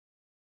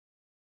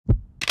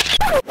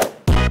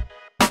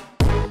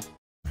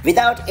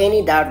Without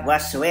any doubt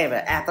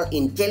whatsoever, Apple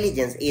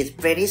Intelligence is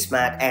pretty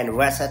smart and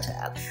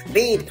versatile.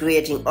 Be it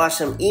creating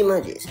awesome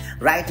emojis,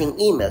 writing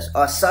emails,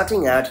 or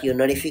sorting out your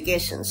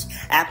notifications,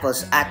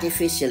 Apple's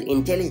artificial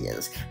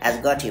intelligence has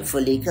got you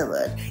fully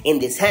covered. In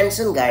this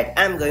hands-on guide,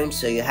 I'm going to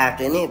show you how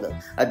to enable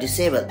or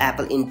disable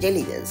Apple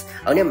Intelligence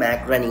on your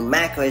Mac running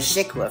macOS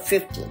Sequoia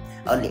 15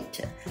 or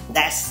later.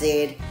 That's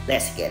it,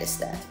 let's get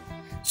started.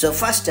 So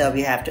first up,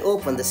 you have to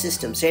open the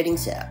System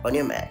Settings app on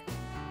your Mac.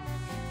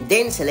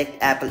 Then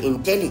select Apple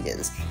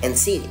Intelligence and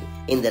Siri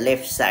in the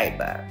left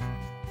sidebar.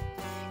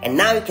 And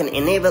now you can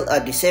enable or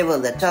disable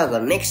the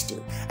toggle next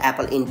to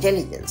Apple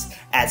Intelligence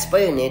as per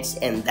your needs,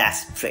 and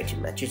that's pretty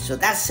much it. So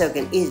that's how you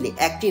can easily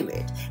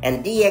activate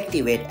and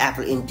deactivate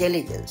Apple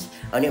Intelligence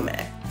on your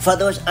Mac. For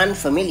those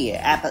unfamiliar,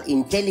 Apple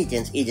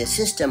Intelligence is a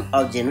system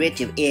of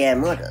generative AI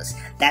models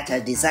that are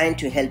designed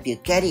to help you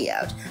carry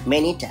out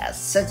many tasks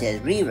such as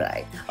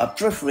rewrite or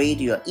proofread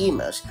your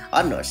emails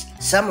or notes,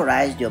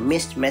 summarize your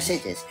missed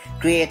messages,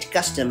 create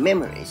custom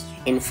memories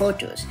in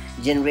photos,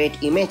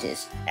 generate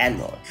images, and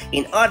more.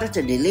 In order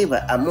to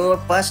deliver a more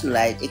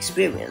personalized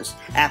experience,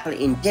 Apple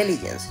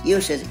Intelligence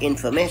uses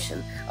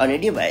information on your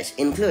device,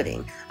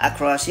 including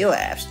across your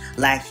apps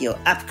like your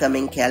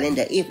upcoming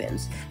calendar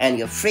events and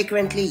your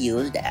frequently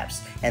used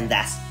apps, and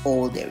that's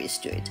all there is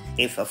to it.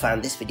 If you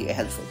found this video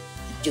helpful,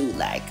 do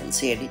like and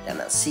share it,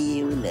 and I'll see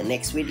you in the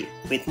next video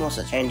with more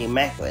such handy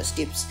macOS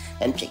tips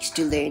and tricks.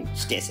 Till then,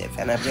 stay safe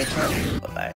and have a great time. Bye bye.